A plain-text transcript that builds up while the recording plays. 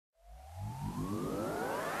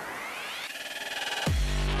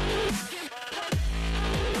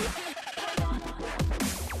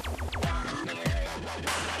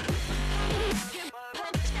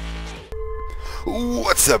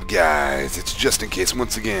What's up, guys? It's Just In Case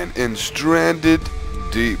once again in Stranded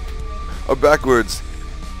Deep, or backwards,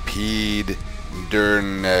 Peed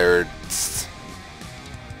Nerds.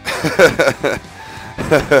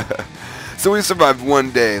 So we survived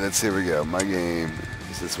one day. Here we go. My game.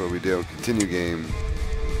 This is what we do. Continue game.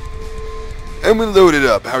 And we loaded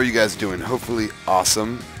up. How are you guys doing? Hopefully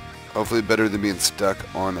awesome. Hopefully better than being stuck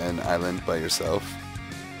on an island by yourself.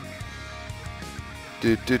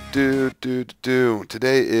 Today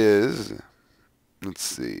is, let's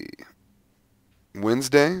see,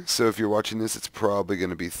 Wednesday. So if you're watching this, it's probably going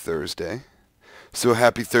to be Thursday. So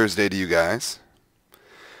happy Thursday to you guys.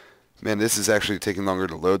 Man, this is actually taking longer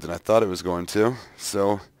to load than I thought it was going to.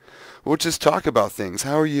 So we'll just talk about things.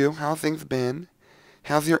 How are you? How have things been?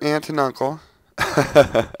 How's your aunt and uncle?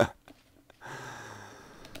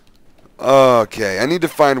 Okay, I need to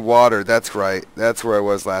find water. That's right. That's where I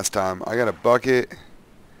was last time. I got a bucket,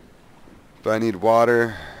 but I need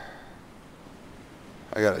water.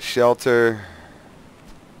 I got a shelter.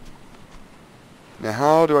 Now,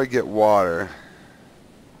 how do I get water?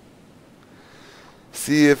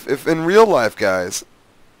 See, if in real life, guys,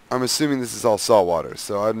 I'm assuming this is all salt water,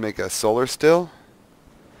 so I'd make a solar still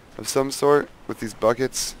of some sort with these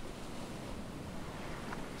buckets.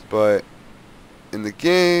 But in the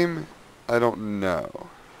game, I don't know.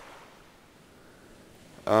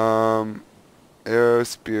 Arrow,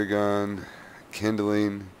 spear gun,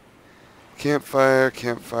 kindling, campfire,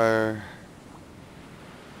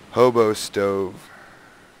 hobo stove.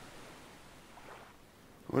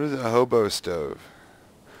 What is a hobo stove?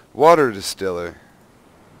 Water distiller.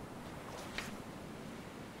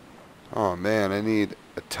 Oh man, I need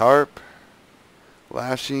a tarp,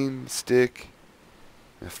 lashing, stick,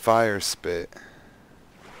 and a fire spit.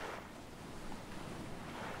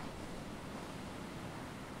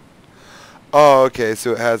 Oh, okay,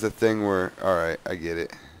 so it has a thing where, alright, I get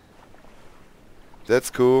it. That's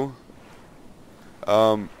cool.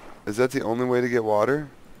 Is that the only way to get water?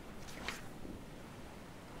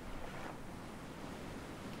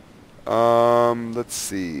 Let's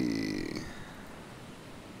see.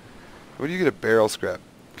 Where do you get a barrel scrap?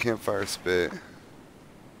 Campfire spit.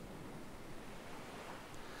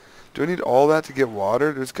 Do I need all that to get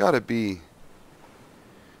water? There's gotta be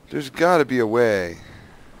a way.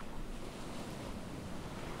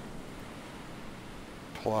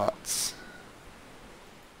 Plots.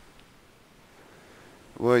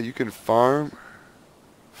 Well, you can farm.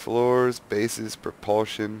 Floors, bases,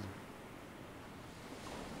 propulsion.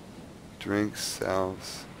 Drinks,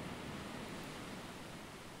 salves.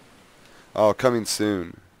 Oh, coming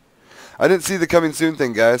soon. I didn't see the coming soon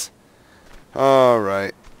thing, guys.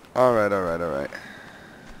 Alright. Alright.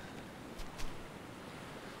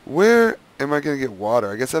 Where am I going to get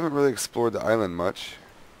water? I guess I haven't really explored the island much.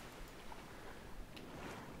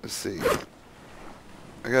 Let's see.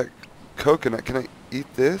 I got coconut. Can I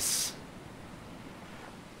eat this?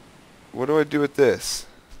 What do I do with this?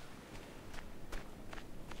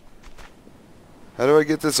 How do I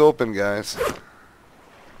get this open, guys?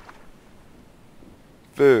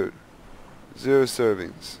 Food. 0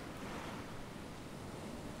 servings.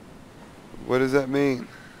 What does that mean?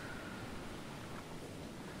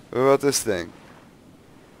 What about this thing?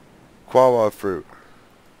 Quawa fruit.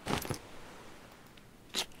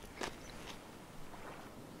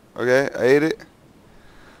 Okay, I ate it.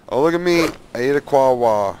 Oh, look at me. I ate a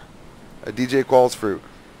quawa. A DJ Qualls fruit.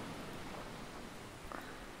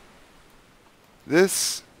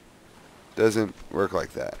 This doesn't work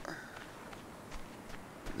like that.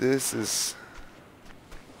 This is...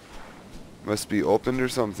 must be opened or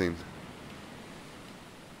something.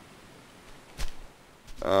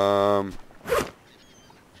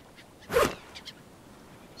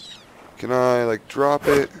 Can I, like, drop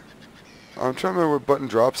it? I'm trying to remember what button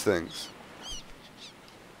drops things.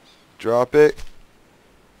 Drop it.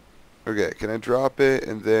 Okay, can I drop it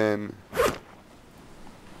and then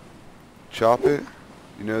chop it?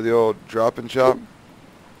 You know the old drop and chop?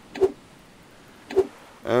 I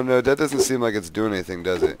don't know, that doesn't seem like it's doing anything,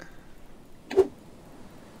 does it?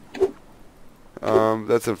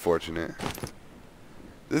 That's unfortunate.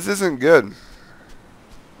 This isn't good.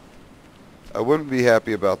 I wouldn't be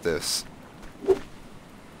happy about this.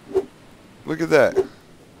 Look at that.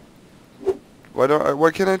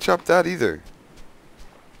 Why can't I chop that either?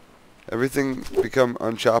 Everything become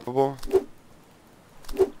unchoppable?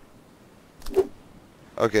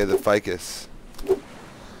 Okay, the ficus.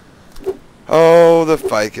 Oh, the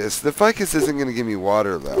ficus. The ficus isn't going to give me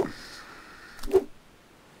water, though.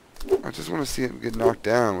 I just want to see it get knocked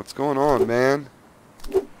down. What's going on, man?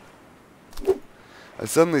 I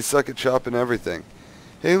suddenly suck at chopping everything.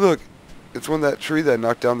 Hey, look. It's one of that tree that I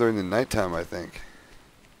knocked down during the nighttime, I think.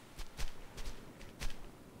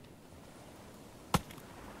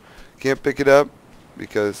 Can't pick it up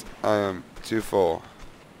because I am too full.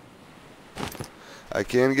 I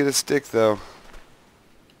can get a stick though.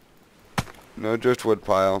 No driftwood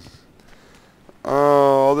pile. Oh,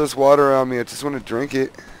 all this water around me. I just want to drink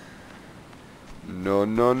it. No,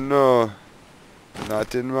 no, no.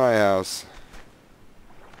 Not in my house.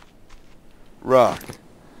 Rock.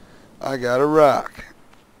 I got a rock.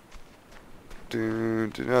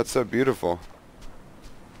 Dude, no, it's so beautiful.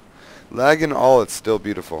 Lag and all, it's still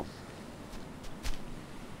beautiful.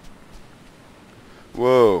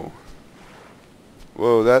 Whoa.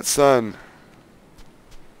 Whoa, that sun.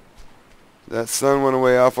 That sun went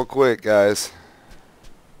away awful quick, guys.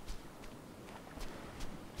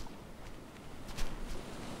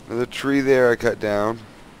 Another tree there I cut down.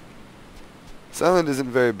 This island isn't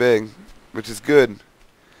very big, which is good.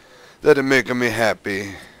 That'll make me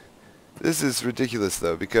happy. This is ridiculous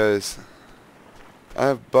though, because I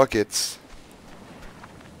have buckets.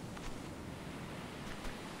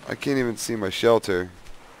 I can't even see my shelter.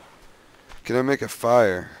 Can I make a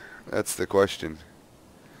fire? That's the question.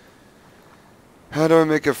 How do I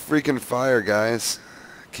make a freaking fire, guys?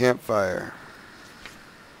 Campfire.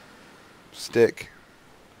 Stick.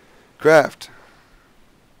 Craft.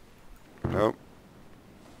 Nope.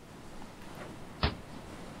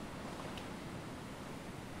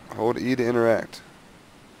 Hold E to interact.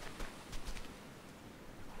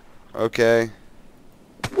 Okay.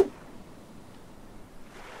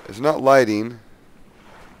 It's not lighting.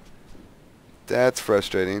 That's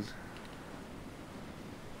frustrating.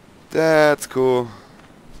 That's cool.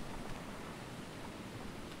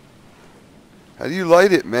 How do you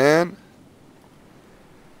light it, man?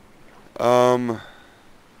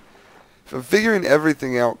 If I'm figuring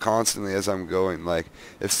everything out constantly as I'm going, like,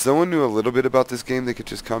 if someone knew a little bit about this game, they could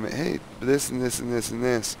just comment, hey, this and this and this and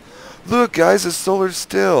this. Look, guys, the solar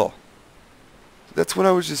still. That's what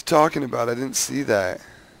I was just talking about. I didn't see that.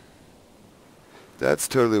 That's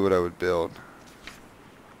totally what I would build.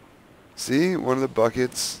 See? One of the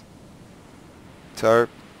buckets. Tarp.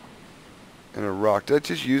 And a rock. Did I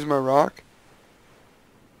just use my rock?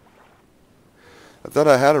 I thought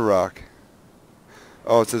I had a rock.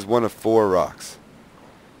 Oh, it says 1 of 4 rocks.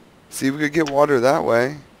 See, we could get water that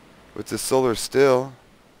way. With the solar still.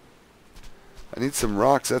 I need some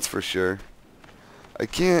rocks, that's for sure. I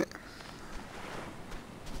can't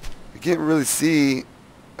really see.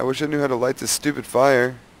 I wish I knew how to light this stupid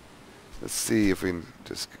fire. Let's see if we can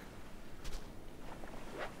just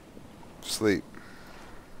sleep.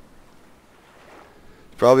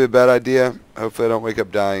 Probably a bad idea. Hopefully I don't wake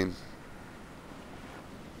up dying.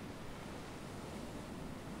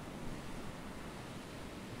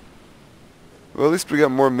 Well, at least we got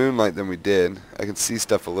more moonlight than we did. I can see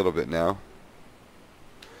stuff a little bit now.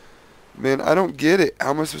 Man, I don't get it.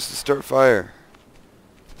 How am I supposed to start fire?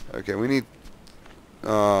 Okay, we need...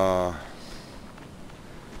 I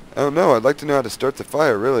don't know. I'd like to know how to start the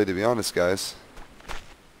fire, really, to be honest, guys.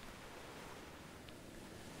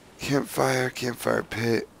 Campfire, campfire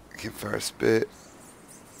pit, campfire spit.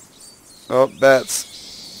 Oh, bats.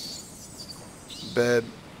 Bed.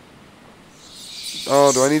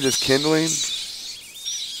 Oh, do I need this kindling?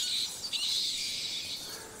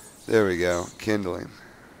 There we go. Kindling.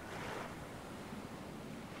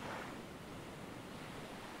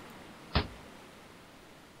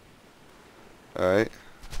 Alright.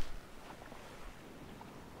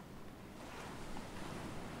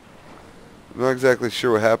 I'm not exactly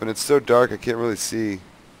sure what happened. It's so dark I can't really see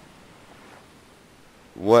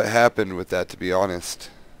what happened with that, to be honest.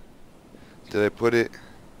 Did I put it...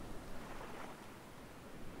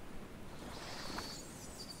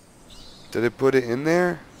 Did I put it in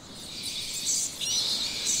there?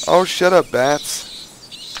 Oh, shut up, bats.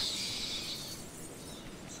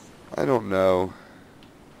 I don't know.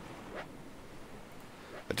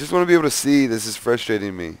 I just want to be able to see. This is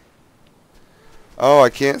frustrating me. Oh, I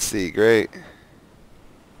can't see. Great.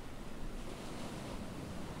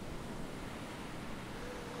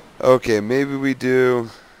 Okay, maybe we do...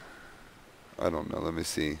 I don't know. Let me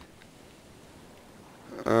see.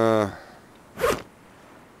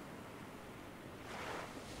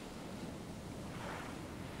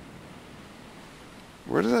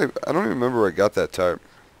 Where did I don't even remember where I got that tarp.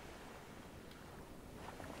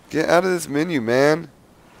 Get out of this menu, man.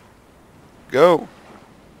 Go.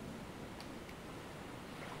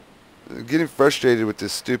 I'm getting frustrated with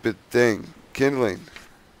this stupid thing. Kindling.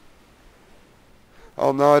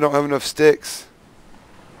 Oh no, I don't have enough sticks.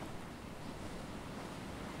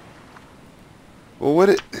 Well,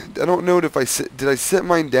 I don't know if did I set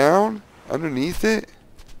mine down? Underneath it?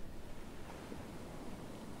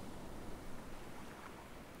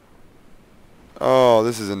 Oh,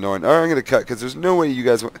 this is annoying. Alright, I'm going to cut because there's no way you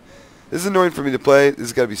guys want... This is annoying for me to play. This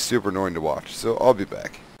has got to be super annoying to watch. So I'll be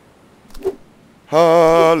back.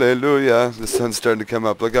 Hallelujah. The sun's starting to come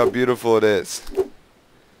up. Look how beautiful it is. I'm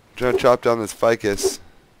trying to chop down this ficus.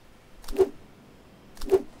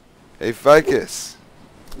 Hey, ficus.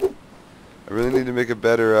 I really need to make a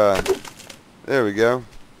better... There we go.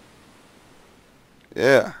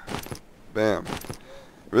 Yeah. Bam.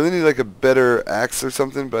 Really need like a better axe or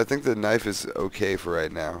something, but I think the knife is okay for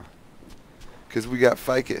right now. Because we got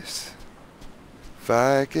ficus.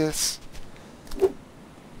 Ficus.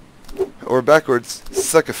 Or backwards,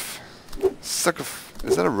 suckif. Suckif.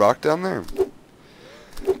 Is that a rock down there?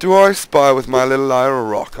 Do I spy with my little eye a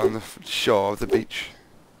rock on the shore of the beach?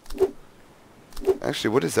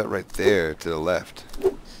 Actually, what is that right there to the left?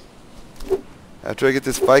 After I get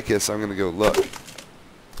this ficus, I'm going to go look.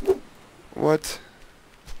 What?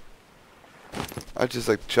 I just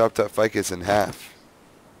like chopped that ficus in half.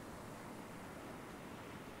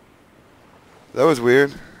 That was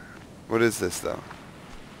weird. What is this though?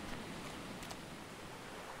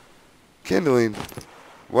 Kindling.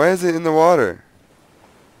 Why is it in the water?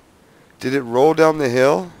 Did it roll down the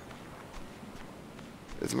hill?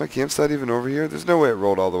 Is my campsite even over here? There's no way it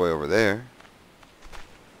rolled all the way over there.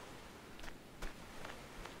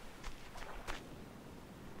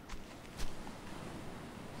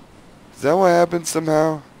 Is that what happened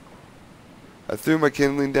somehow? I threw my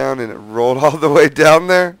kindling down and it rolled all the way down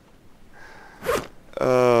there?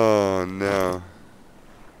 Oh no.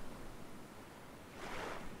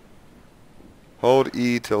 Hold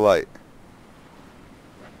E to light.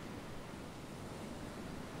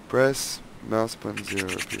 Press mouse button 0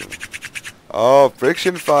 appeal. Oh,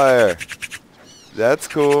 friction fire. That's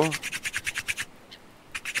cool.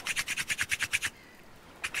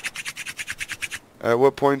 At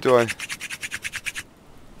what point do I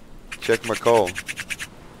check my coal?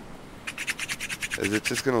 Is it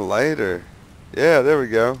just gonna light or? Yeah, there we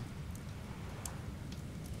go.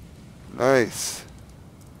 Nice.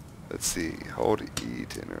 Let's see. Hold E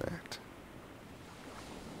to interact.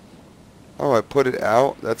 Oh, I put it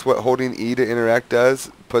out. That's what holding E to interact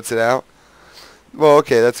does. Puts it out. Well,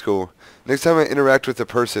 okay, that's cool. Next time I interact with a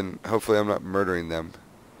person, hopefully I'm not murdering them.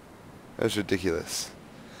 That's ridiculous.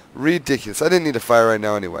 Ridiculous. I didn't need a fire right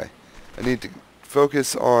now anyway. I need to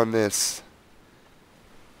focus on this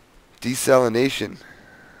desalination.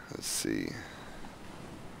 Let's see.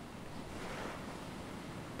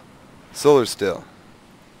 Solar still.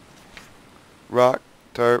 Rock,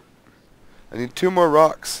 tarp. I need 2 more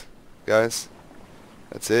rocks, guys.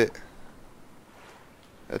 That's it.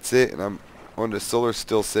 That's it, and I'm on to Solar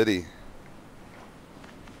Still City.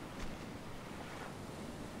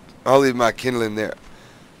 I'll leave my kindling there.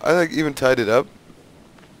 I like even tied it up.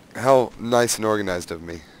 How nice and organized of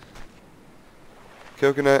me.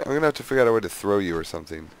 Coconut, I'm gonna have to figure out a way to throw you or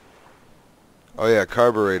something. Oh yeah,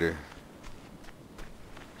 carburetor.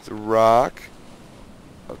 It's a rock.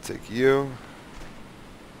 I'll take you.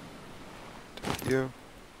 Take you.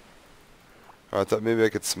 Oh, I thought maybe I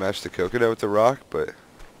could smash the coconut with the rock, but it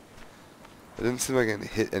didn't seem like I can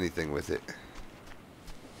hit anything with it.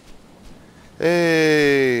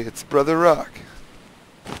 Hey, it's Brother Rock.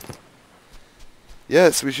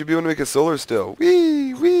 Yes, we should be able to make a solar still.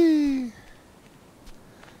 Wee, wee.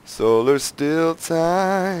 Solar still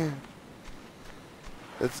time.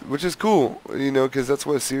 Which is cool, you know, because that's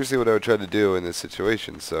seriously what I would try to do in this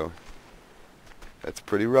situation, so. That's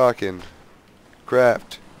pretty rockin'.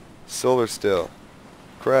 Craft. Solar still.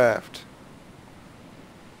 Craft.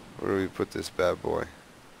 Where do we put this bad boy?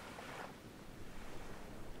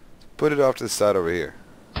 Put it off to the side over here.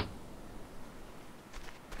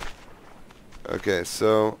 Okay,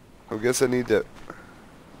 so I guess I need to...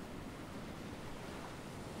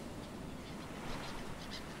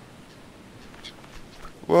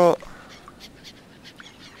 Well...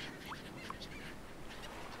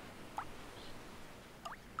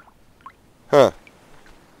 Huh.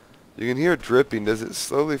 You can hear it dripping. Does it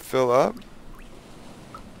slowly fill up?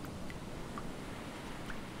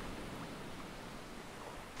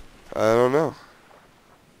 I don't know.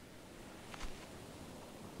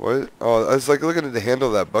 What? Oh, I was like looking at the handle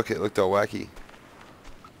of that bucket. It looked all wacky.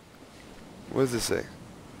 What does this say?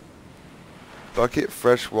 Bucket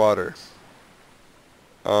fresh water.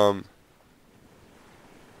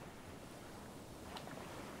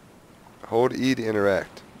 Hold E to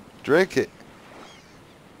interact. Drink it.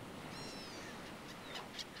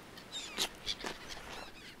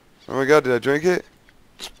 Oh my god, did I drink it?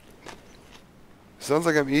 Sounds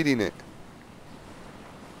like I'm eating it.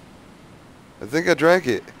 I think I drank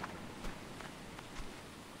it.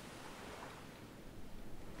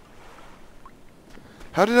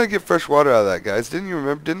 How did I get fresh water out of that, guys? Didn't you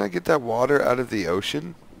remember? Didn't I get that water out of the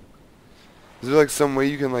ocean? Is there like some way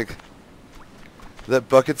you can like let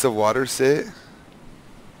buckets of water sit?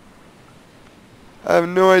 I have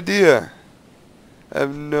no idea. I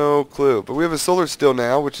have no clue. But we have a solar still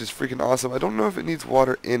now, which is freaking awesome. I don't know if it needs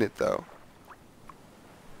water in it, though.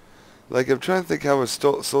 Like, I'm trying to think how a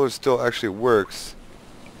solar still actually works.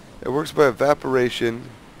 It works by evaporation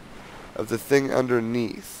of the thing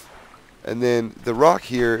underneath. And then the rock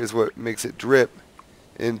here is what makes it drip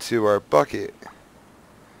into our bucket.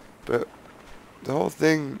 But the whole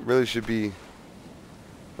thing really should be,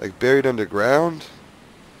 like, buried underground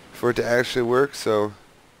for it to actually work, so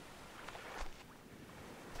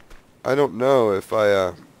I don't know if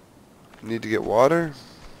I need to get water.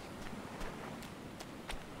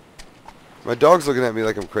 My dog's looking at me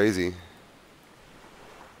like I'm crazy.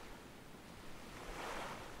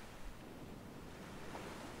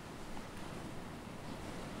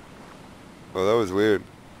 Oh, that was weird.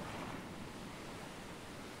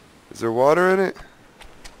 Is there water in it?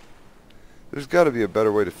 There's got to be a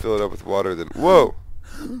better way to fill it up with water than... Whoa!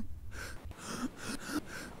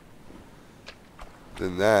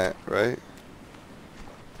 Than that, right?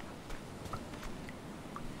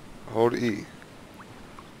 Hold E.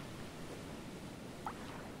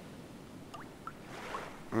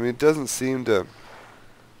 I mean, it doesn't seem to...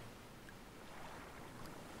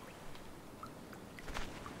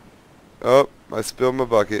 Oh, I spilled my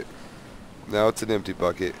bucket. Now it's an empty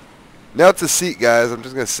bucket. Now it's a seat, guys. I'm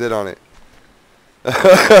just going to sit on it.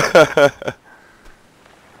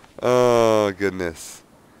 Oh, goodness.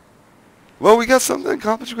 Well, we got something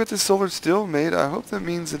accomplished. We got this solar still made. I hope that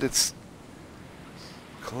means that it's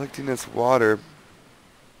collecting its water.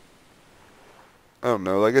 I don't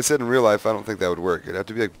know. Like I said, in real life, I don't think that would work. It'd have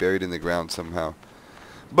to be like buried in the ground somehow.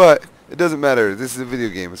 But it doesn't matter. This is a video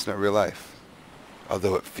game. It's not real life.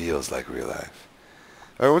 Although it feels like real life.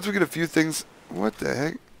 Alright, once we get a few things... What the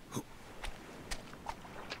heck?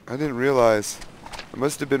 I didn't realize. It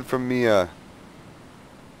must have been from me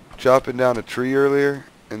chopping down a tree earlier,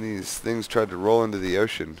 and these things tried to roll into the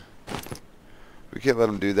ocean. We can't let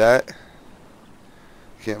them do that.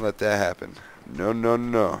 Can't let that happen. No, no,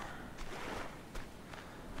 no.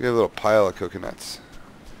 We have a little pile of coconuts.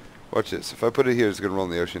 Watch this. If I put it here, it's going to roll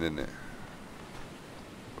in the ocean, isn't it?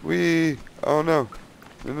 Whee! Oh, no.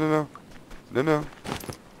 No, no, no. No, no.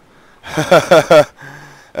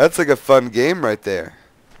 That's like a fun game right there.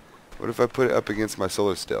 What if I put it up against my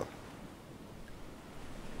solar still?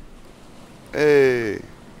 Hey!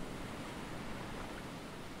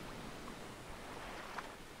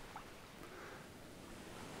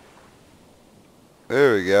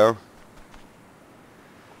 There we go.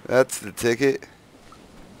 That's the ticket.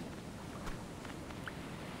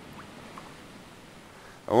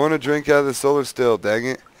 I want to drink out of the solar still, dang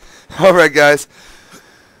it. Alright, guys.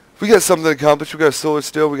 We got something accomplished. We got a solar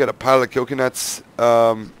still. We got a pile of coconuts.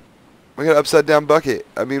 We got an upside down bucket.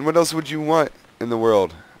 I mean, what else would you want in the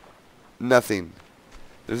world? Nothing.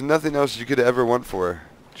 There's nothing else you could ever want for a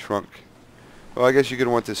trunk. Well, I guess you could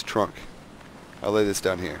want this trunk. I'll lay this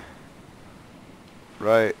down here.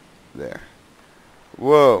 Right there.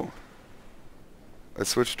 Whoa. I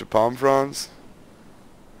switched to palm fronds.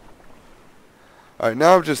 Alright,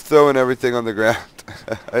 now I'm just throwing everything on the ground.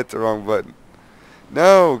 I hit the wrong button.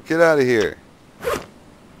 No, get out of here.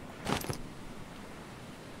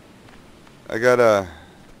 I got a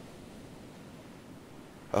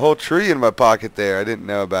whole tree in my pocket there I didn't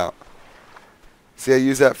know about. See, I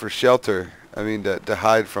use that for shelter. I mean, to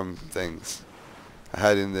hide from things. I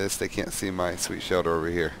hide in this. They can't see my sweet shelter over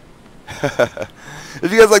here.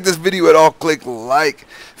 If you guys like this video at all, click like.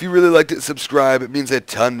 If you really liked it, subscribe. It means a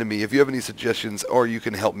ton to me. If you have any suggestions or you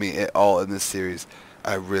can help me at all in this series,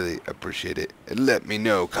 I really appreciate it. And let me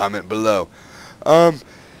know. Comment below.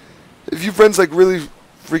 If you friends like really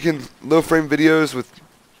freaking low frame videos with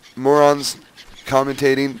morons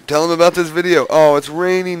commentating, tell them about this video. Oh, it's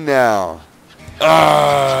raining now.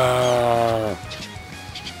 Ah!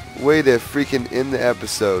 Way to freaking end the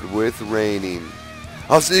episode with raining.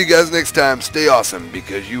 I'll see you guys next time. Stay awesome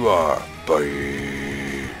because you are. Bye.